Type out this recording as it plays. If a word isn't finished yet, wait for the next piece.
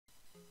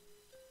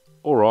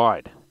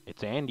Alright,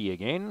 it's Andy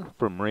again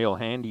from Real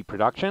Handy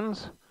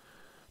Productions.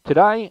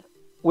 Today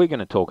we're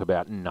going to talk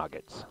about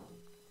nuggets.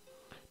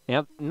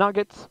 Now,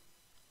 nuggets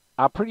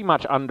are pretty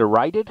much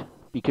underrated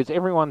because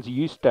everyone's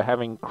used to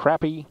having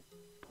crappy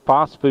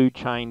fast food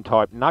chain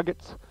type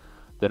nuggets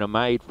that are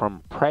made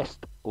from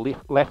pressed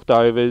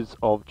leftovers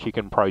of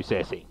chicken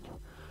processing.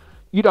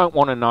 You don't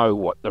want to know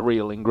what the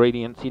real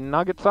ingredients in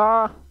nuggets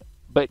are,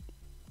 but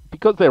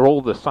because they're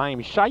all the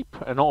same shape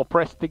and all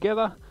pressed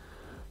together,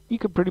 you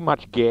can pretty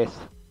much guess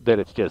that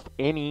it's just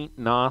any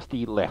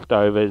nasty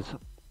leftovers,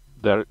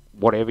 that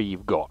whatever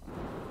you've got.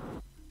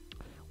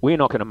 We're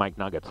not going to make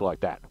nuggets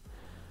like that.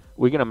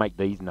 We're going to make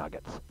these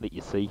nuggets that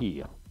you see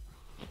here.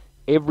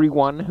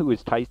 Everyone who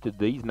has tasted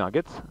these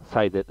nuggets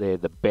say that they're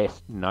the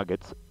best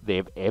nuggets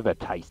they've ever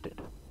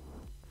tasted.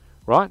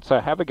 Right, so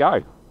have a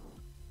go.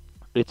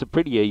 It's a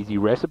pretty easy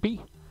recipe.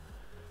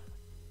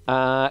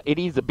 It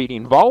is a bit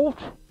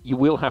involved. You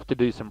will have to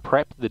do some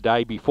prep the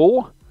day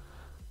before,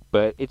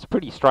 but it's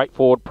pretty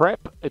straightforward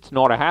prep. It's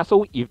not a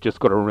hassle. You've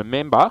just got to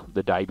remember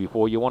the day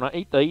before you want to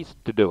eat these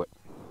to do it.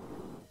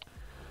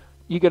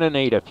 You're going to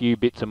need a few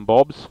bits and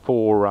bobs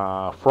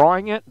for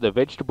frying it. The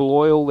vegetable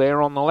oil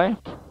there on the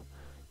left.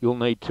 You'll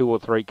need 2 or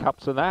 3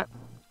 cups of that.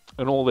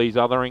 And all these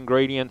other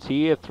ingredients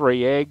here,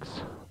 3 eggs,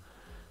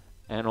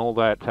 and all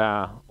that,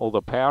 all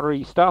the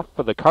powdery stuff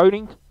for the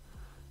coating.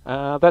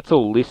 That's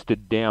all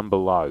listed down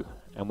below.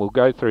 And we'll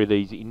go through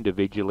these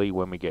individually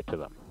when we get to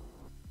them.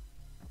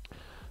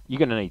 You're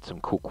going to need some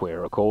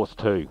cookware, of course,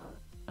 too.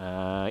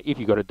 If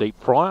you've got a deep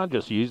fryer,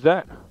 just use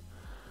that.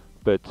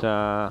 But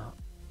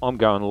I'm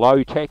going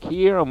low tech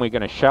here, and we're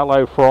going to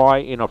shallow fry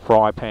in a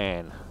fry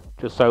pan,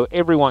 just so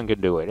everyone can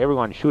do it.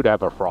 Everyone should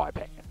have a fry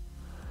pan.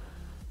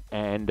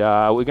 And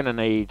we're going to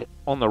need,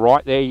 on the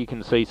right there, you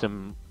can see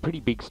some pretty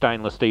big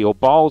stainless steel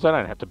bowls. They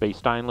don't have to be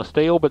stainless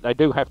steel, but they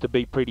do have to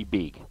be pretty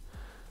big.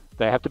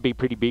 They have to be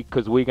pretty big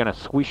because we're going to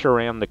swish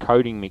around the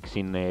coating mix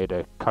in there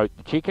to coat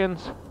the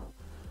chickens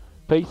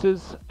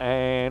pieces,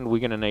 and we're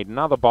going to need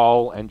another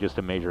bowl and just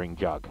a measuring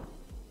jug.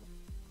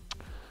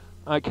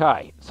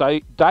 Okay, so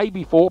day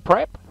before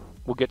prep,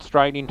 we'll get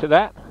straight into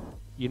that.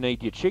 You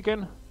need your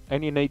chicken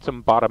and you need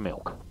some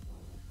buttermilk.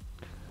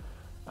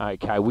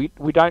 Okay, we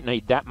don't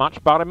need that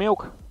much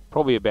buttermilk,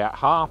 probably about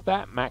half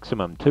that,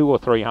 maximum 200 or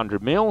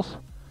 300 mils,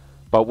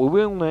 but we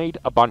will need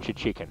a bunch of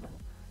chicken.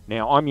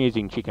 Now, I'm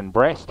using chicken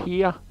breast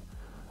here.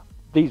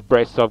 These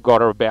breasts I've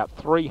got are about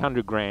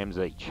 300 grams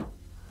each.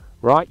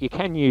 Right, you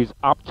can use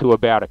up to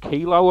about 1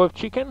 kilo of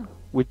chicken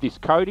with this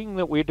coating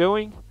that we're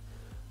doing,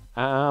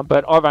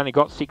 but I've only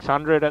got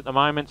 600 at the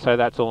moment, so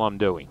that's all I'm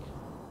doing.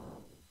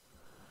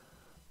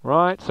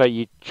 Right, so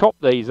you chop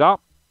these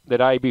up the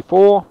day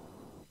before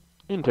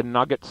into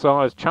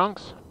nugget-sized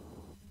chunks.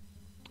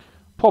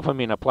 Pop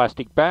them in a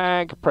plastic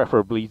bag,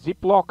 preferably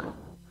Ziploc,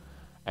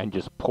 and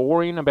just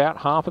pour in about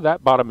half of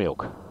that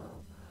buttermilk.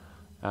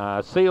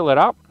 Seal it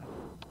up.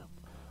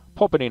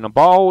 Pop it in a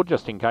bowl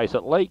just in case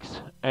it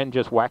leaks, and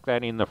just whack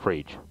that in the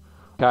fridge.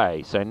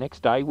 Okay, so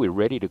next day we're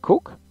ready to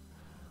cook.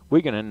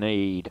 We're going to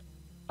need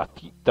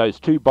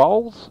those 2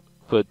 bowls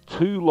for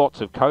 2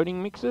 lots of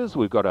coating mixes.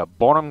 We've got a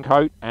bottom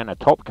coat and a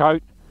top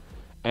coat,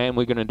 and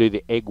we're going to do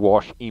the egg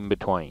wash in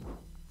between.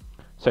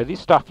 So this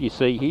stuff you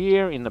see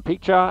here in the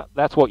picture,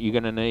 that's what you're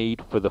going to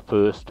need for the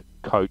first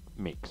coat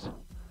mix,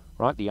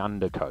 right, the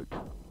undercoat.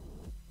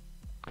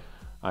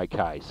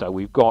 Okay, so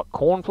we've got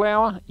corn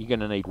flour. You're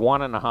going to need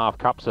 1.5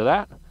 cups of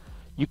that.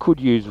 You could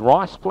use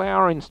rice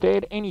flour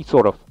instead, any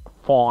sort of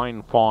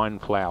fine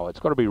flour. It's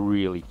got to be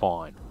really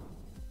fine.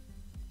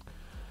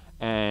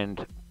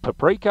 And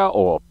paprika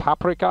or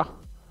paprika,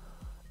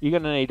 you're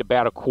going to need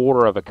about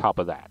 1/4 cup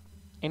of that.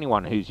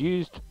 Anyone who's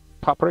used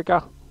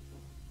paprika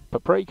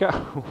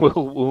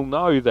will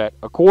know that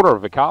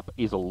 1/4 cup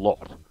is a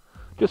lot.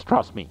 Just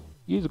trust me,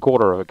 use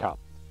 1/4 cup.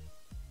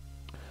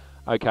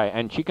 Okay,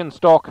 and chicken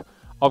stock.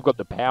 I've got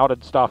the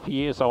powdered stuff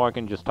here, so I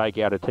can just take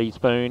out a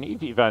teaspoon.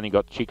 If you've only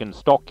got chicken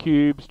stock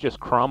cubes, just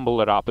crumble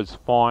it up as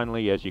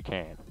finely as you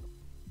can.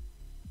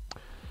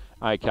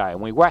 Okay, and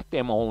we whack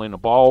them all in a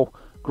bowl,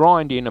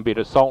 grind in a bit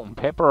of salt and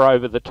pepper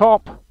over the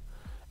top,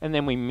 and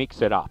then we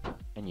mix it up.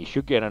 And you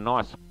should get a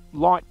nice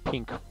light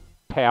pink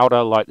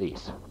powder like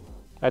this.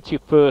 That's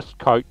your first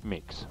coat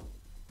mix.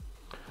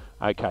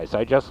 Okay,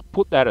 so just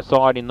put that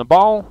aside in the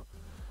bowl,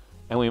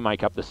 and we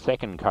make up the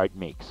second coat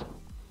mix.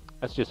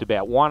 That's just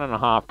about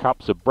 1.5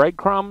 cups of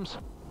breadcrumbs.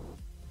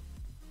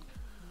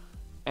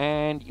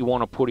 And you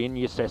want to put in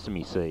your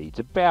sesame seeds,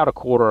 about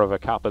 1/4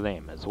 cup of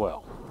them as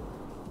well.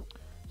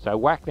 So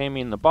whack them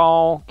in the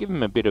bowl, give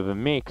them a bit of a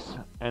mix,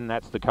 and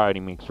that's the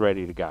coating mix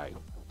ready to go.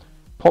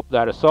 Pop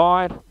that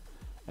aside,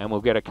 and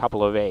we'll get a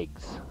couple of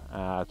eggs.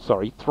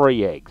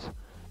 3 eggs.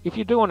 If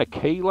you're doing 1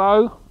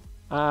 kilo,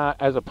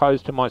 as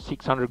opposed to my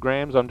 600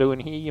 grams I'm doing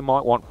here, you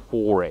might want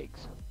 4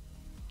 eggs.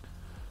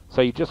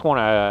 So you just want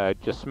to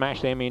just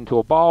smash them into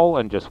a bowl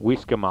and just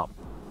whisk them up.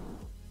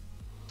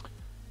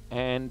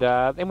 And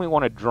then we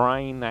want to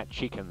drain that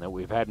chicken that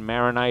we've had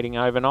marinating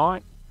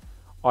overnight.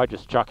 I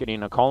just chuck it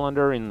in a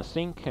colander in the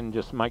sink and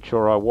just make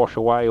sure I wash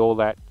away all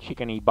that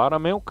chickeny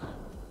buttermilk.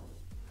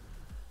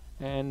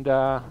 And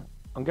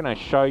I'm going to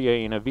show you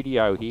in a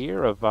video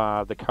here of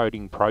the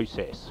coating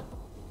process.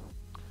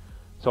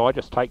 So I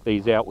just take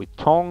these out with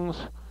tongs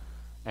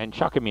and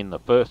chuck them in the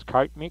first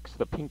coat mix,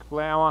 the pink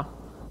flour.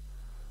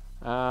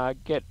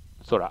 Get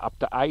sort of up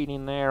to 8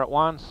 in there at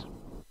once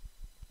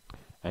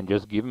and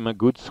just give them a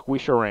good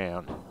squish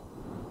around.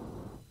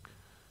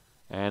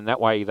 And that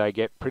way they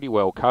get pretty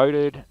well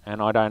coated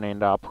and I don't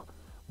end up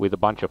with a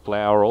bunch of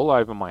flour all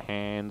over my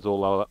hands,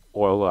 all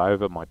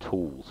over my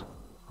tools.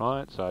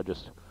 Right, so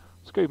just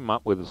scoop them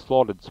up with a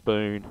slotted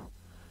spoon,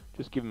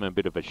 just give them a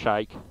bit of a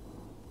shake,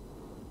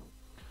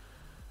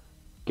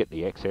 get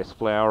the excess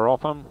flour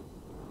off them,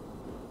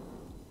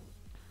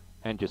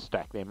 and just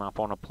stack them up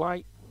on a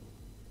plate.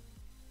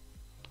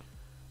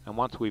 And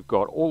once we've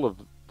got all of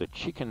the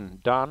chicken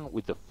done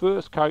with the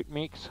first coat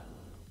mix,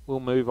 we'll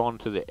move on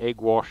to the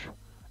egg wash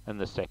and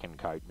the second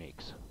coat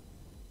mix.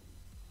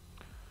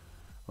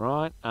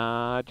 Right,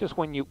 just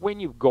when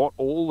you've got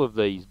all of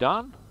these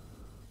done,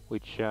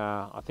 which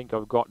I think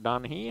I've got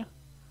done here,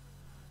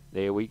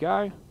 there we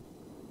go.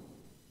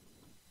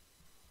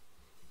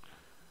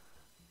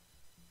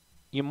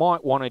 You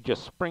might want to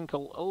just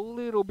sprinkle a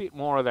little bit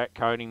more of that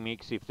coating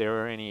mix if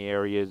there are any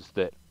areas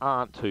that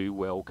aren't too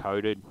well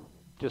coated,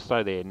 just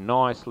so they're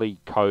nicely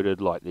coated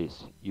like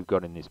this you've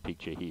got in this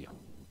picture here.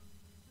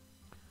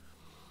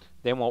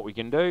 Then what we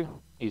can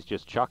do is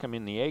just chuck them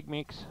in the egg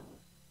mix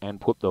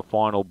and put the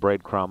final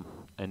breadcrumb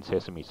and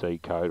sesame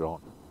seed coat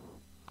on.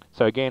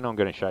 So again, I'm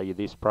going to show you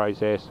this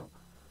process.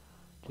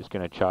 Just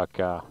going to chuck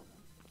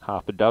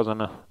half a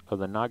dozen of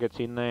the nuggets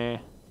in there.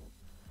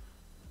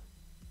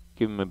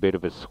 Give them a bit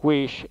of a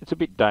squish. It's a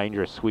bit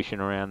dangerous swishing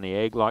around the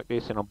egg like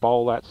this in a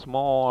bowl that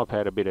small. I've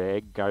had a bit of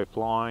egg go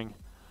flying.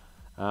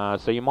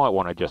 So you might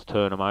want to just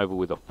turn them over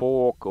with a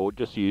fork or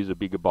just use a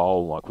bigger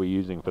bowl like we're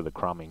using for the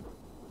crumbing.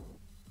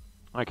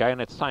 Okay,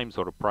 and it's the same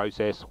sort of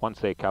process. Once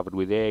they're covered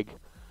with egg,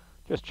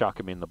 just chuck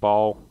them in the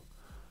bowl,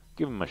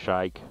 give them a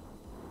shake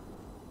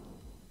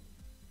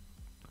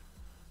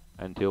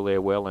until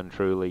they're well and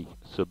truly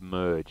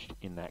submerged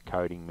in that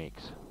coating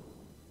mix.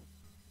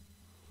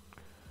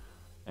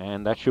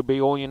 And that should be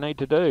all you need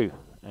to do.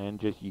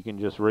 And you can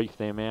just reef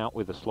them out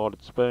with a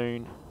slotted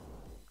spoon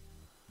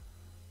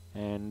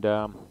and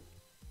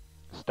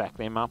stack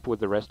them up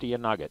with the rest of your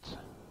nuggets.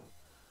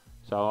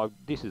 So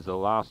this is the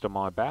last of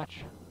my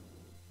batch.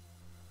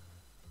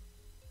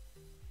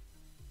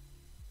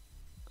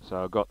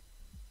 So I've got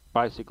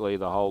basically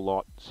the whole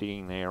lot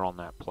sitting there on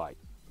that plate.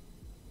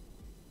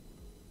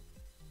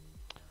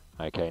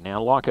 Okay,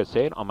 now like I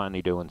said, I'm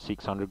only doing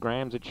 600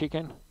 grams of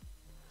chicken.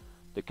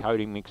 The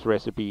coating mix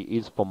recipe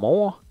is for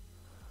more.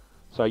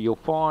 So you'll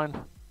find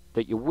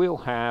that you will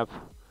have,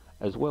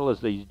 as well as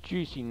these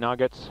juicy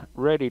nuggets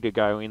ready to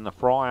go in the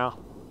fryer,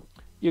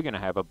 you're going to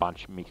have a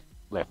bunch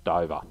left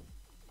over.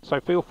 So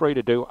feel free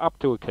to do up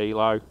to 1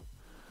 kilo.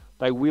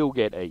 They will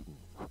get eaten.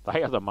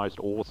 They are the most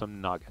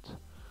awesome nuggets.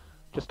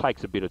 Just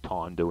takes a bit of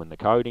time doing the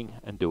coating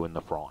and doing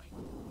the frying.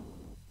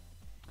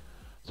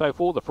 So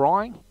for the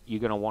frying,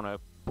 you're going to want to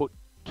put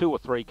 2 or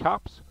 3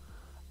 cups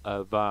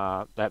of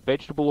that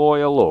vegetable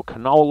oil or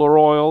canola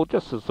oil,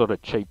 just a sort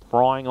of cheap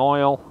frying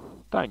oil.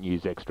 Don't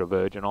use extra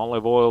virgin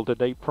olive oil to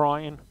deep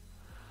fry in.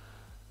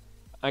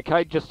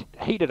 Okay, just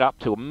heat it up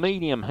to a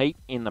medium heat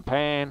in the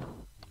pan,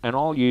 and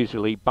I'll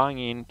usually bung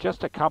in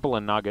just a couple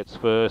of nuggets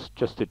first,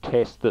 just to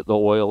test that the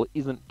oil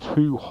isn't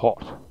too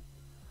hot.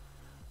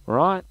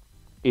 Right?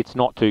 It's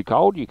not too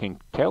cold, you can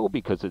tell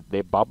because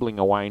they're bubbling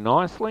away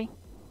nicely.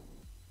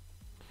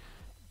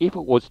 If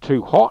it was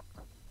too hot,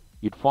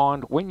 you'd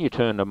find when you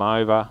turned them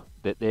over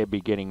that they'd be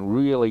getting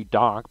really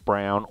dark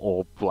brown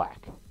or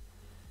black.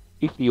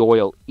 If the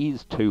oil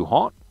is too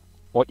hot,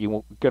 what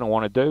you're going to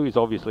want to do is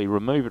obviously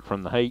remove it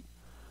from the heat,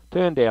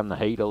 turn down the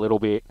heat a little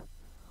bit,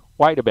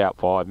 wait about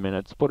 5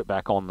 minutes, put it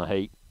back on the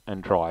heat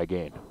and try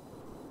again.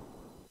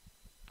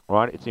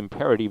 Right, it's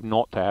imperative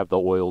not to have the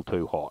oil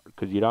too hot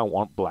because you don't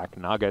want black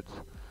nuggets.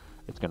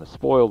 It's going to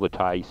spoil the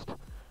taste,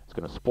 it's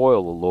going to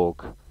spoil the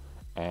look,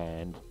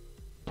 and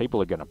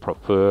people are going to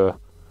prefer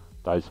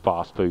those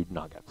fast food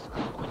nuggets,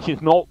 which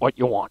is not what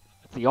you want.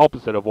 It's the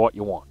opposite of what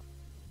you want.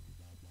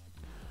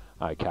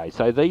 Okay,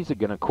 so these are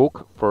going to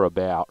cook for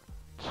about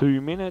 2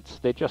 minutes.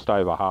 They're just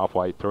over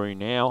halfway through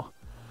now.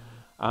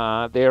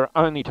 They're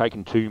only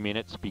taking 2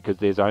 minutes because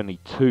there's only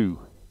 2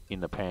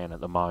 in the pan at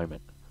the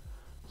moment.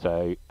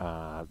 So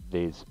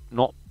there's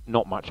not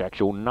much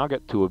actual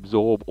nugget to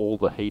absorb all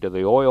the heat of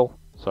the oil.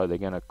 So they're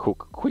going to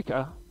cook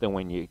quicker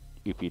than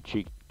if you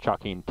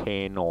chuck in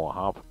 10 or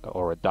half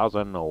or a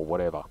dozen or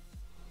whatever.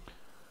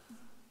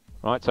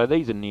 Right, so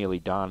these are nearly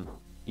done.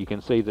 You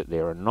can see that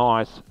they're a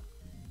nice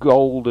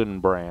golden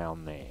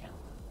brown there.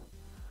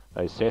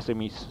 Those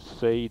sesame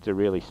seeds are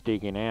really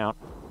sticking out.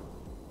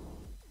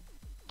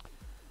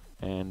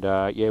 And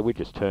yeah, we're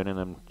just turning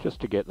them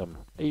just to get them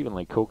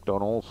evenly cooked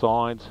on all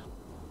sides.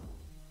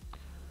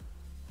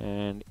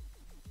 And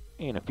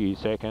in a few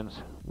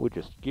seconds, we'll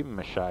just give them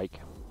a shake.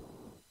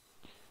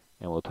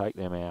 And we'll take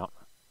them out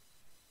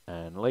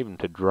and leave them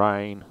to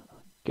drain,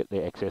 get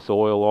the excess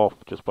oil off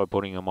just by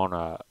putting them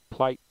on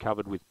plate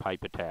covered with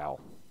paper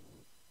towel.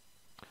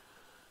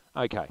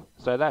 Okay,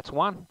 so that's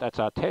one. That's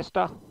our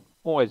tester.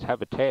 Always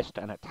have a test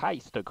and a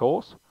taste, of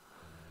course,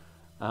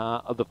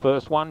 of the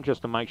first one,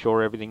 just to make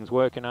sure everything's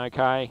working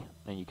okay.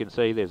 And you can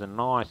see there's a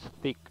nice,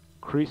 thick,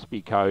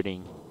 crispy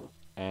coating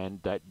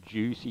and that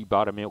juicy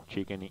buttermilk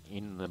chicken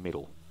in the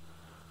middle.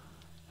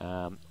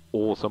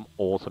 Awesome,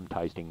 awesome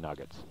tasting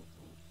nuggets.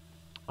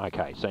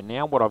 Okay, so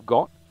now what I've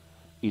got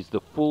is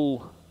the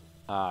full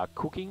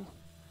cooking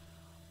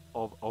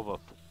of a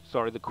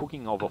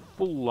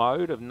full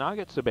load of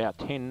nuggets, about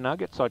 10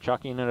 nuggets I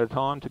chuck in at a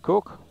time to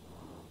cook.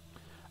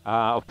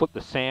 I've put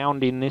the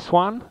sound in this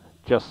one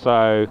just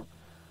so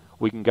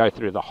we can go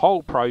through the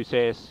whole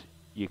process.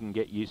 You can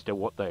get used to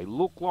what they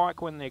look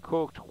like when they're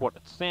cooked, what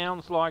it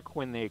sounds like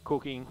when they're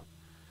cooking.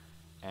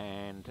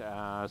 And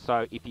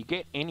so if you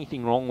get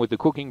anything wrong with the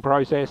cooking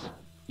process,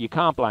 you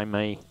can't blame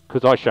me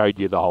because I showed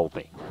you the whole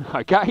thing.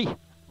 Okay?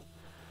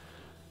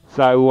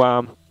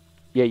 So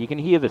yeah, you can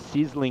hear the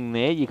sizzling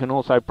there. You can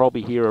also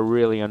probably hear a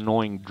really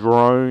annoying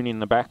drone in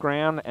the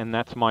background, and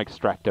that's my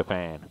extractor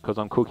fan because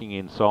I'm cooking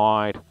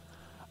inside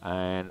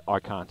and I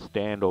can't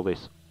stand all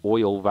this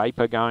oil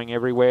vapor going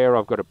everywhere.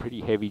 I've got a pretty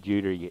heavy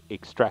duty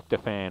extractor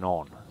fan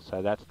on,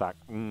 so that's that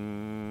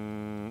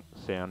sound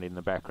in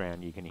the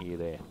background you can hear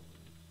there.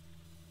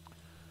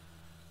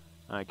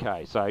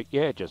 Okay, so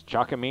yeah, just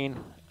chuck them in,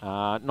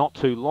 not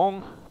too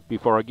long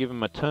before I give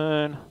them a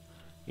turn,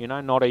 you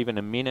know, not even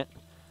a minute,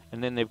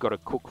 and then they've got to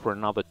cook for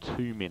another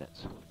 2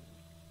 minutes.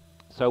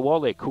 So while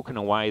they're cooking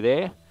away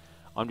there,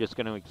 I'm just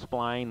going to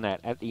explain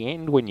that at the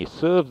end when you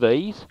serve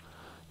these,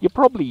 you're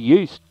probably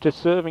used to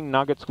serving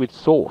nuggets with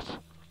sauce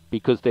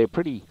because they're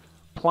pretty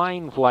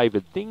plain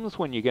flavoured things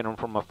when you get them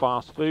from a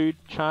fast food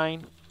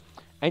chain,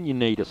 and you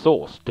need a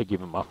sauce to give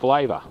them a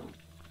flavour.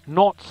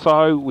 Not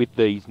so with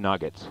these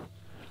nuggets.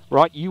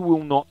 Right, you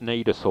will not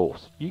need a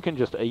sauce. You can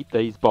just eat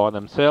these by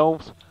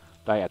themselves.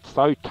 They are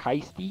so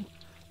tasty,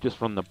 just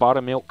from the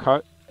buttermilk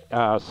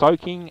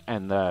soaking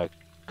and the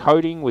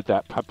coating with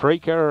that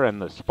paprika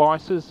and the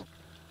spices.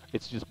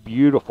 It's just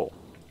beautiful.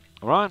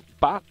 Alright,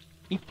 but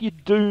if you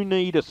do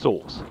need a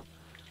sauce,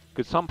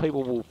 because some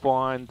people will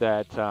find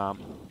that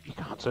you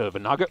can't serve a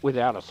nugget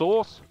without a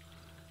sauce.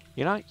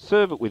 You know,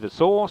 serve it with a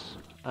sauce.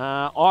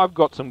 I've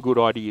got some good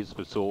ideas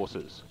for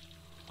sauces.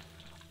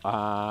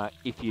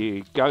 If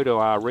you go to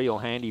our Real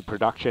Handy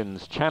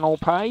Productions channel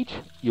page,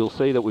 you'll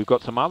see that we've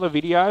got some other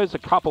videos, a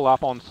couple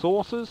up on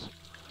sauces.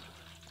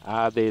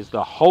 There's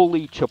the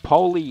Holy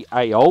Chipotle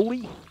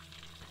Aioli,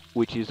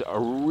 which is a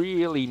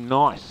really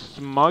nice,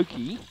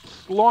 smoky,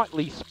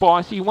 slightly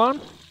spicy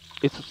one.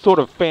 It's a sort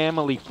of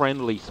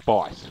family-friendly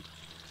spice.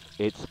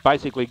 It's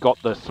basically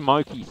got the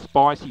smoky,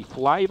 spicy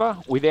flavour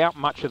without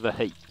much of the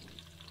heat.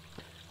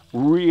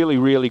 Really,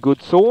 really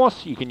good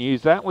sauce. You can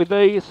use that with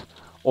these.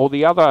 Or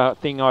the other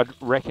thing I'd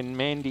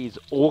recommend is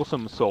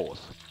Awesomesauce,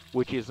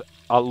 which is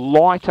a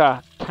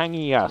lighter,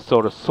 tangier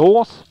sort of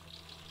sauce,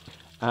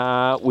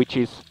 which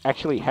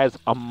actually has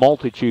a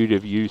multitude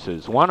of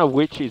uses, one of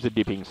which is a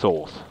dipping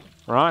sauce.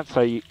 Right,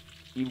 so you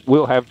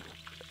will have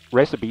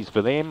recipes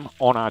for them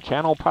on our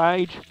channel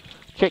page.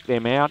 Check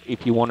them out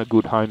if you want a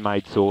good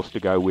homemade sauce to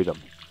go with them.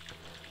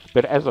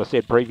 But as I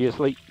said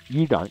previously,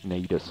 you don't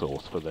need a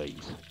sauce for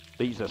these.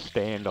 These are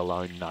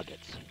standalone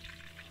nuggets.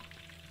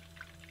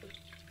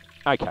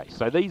 Okay,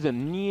 so these are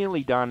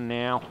nearly done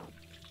now.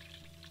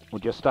 We'll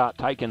just start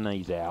taking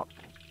these out.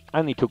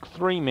 Only took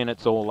 3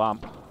 minutes all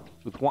up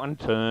with one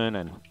turn,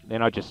 and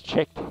then I just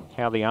checked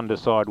how the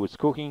underside was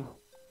cooking.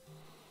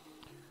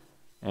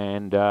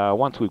 And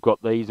once we've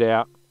got these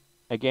out,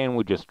 again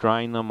we'll just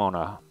drain them on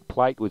a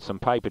plate with some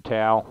paper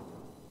towel,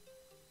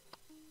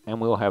 and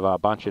we'll have a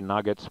bunch of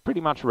nuggets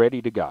pretty much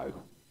ready to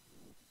go.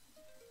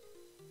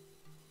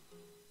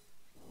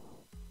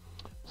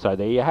 So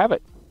there you have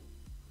it.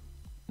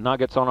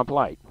 Nuggets on a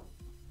plate.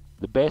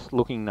 The best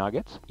looking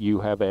nuggets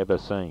you have ever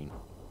seen.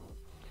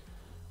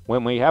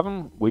 When we have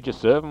them, we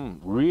just serve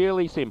them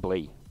really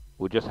simply.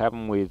 We'll just have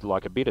them with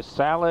like a bit of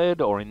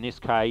salad, or in this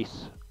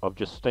case, I've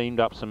just steamed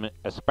up some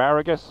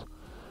asparagus.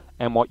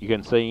 And what you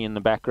can see in the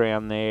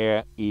background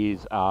there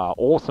is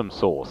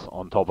Awesomesauce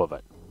on top of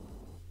it.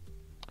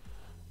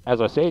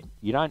 As I said,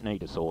 you don't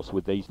need a sauce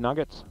with these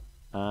nuggets.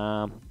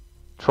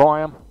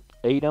 Try them,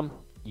 eat them,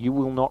 you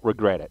will not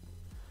regret it.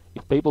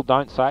 If people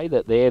don't say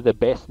that they're the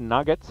best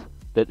nuggets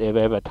that they've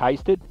ever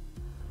tasted,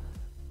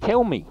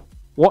 tell me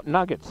what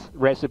nuggets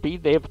recipe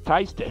they've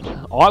tasted.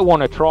 I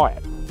want to try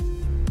it.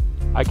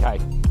 Okay,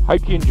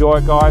 hope you enjoy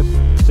it, guys.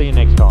 See you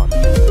next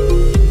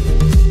time.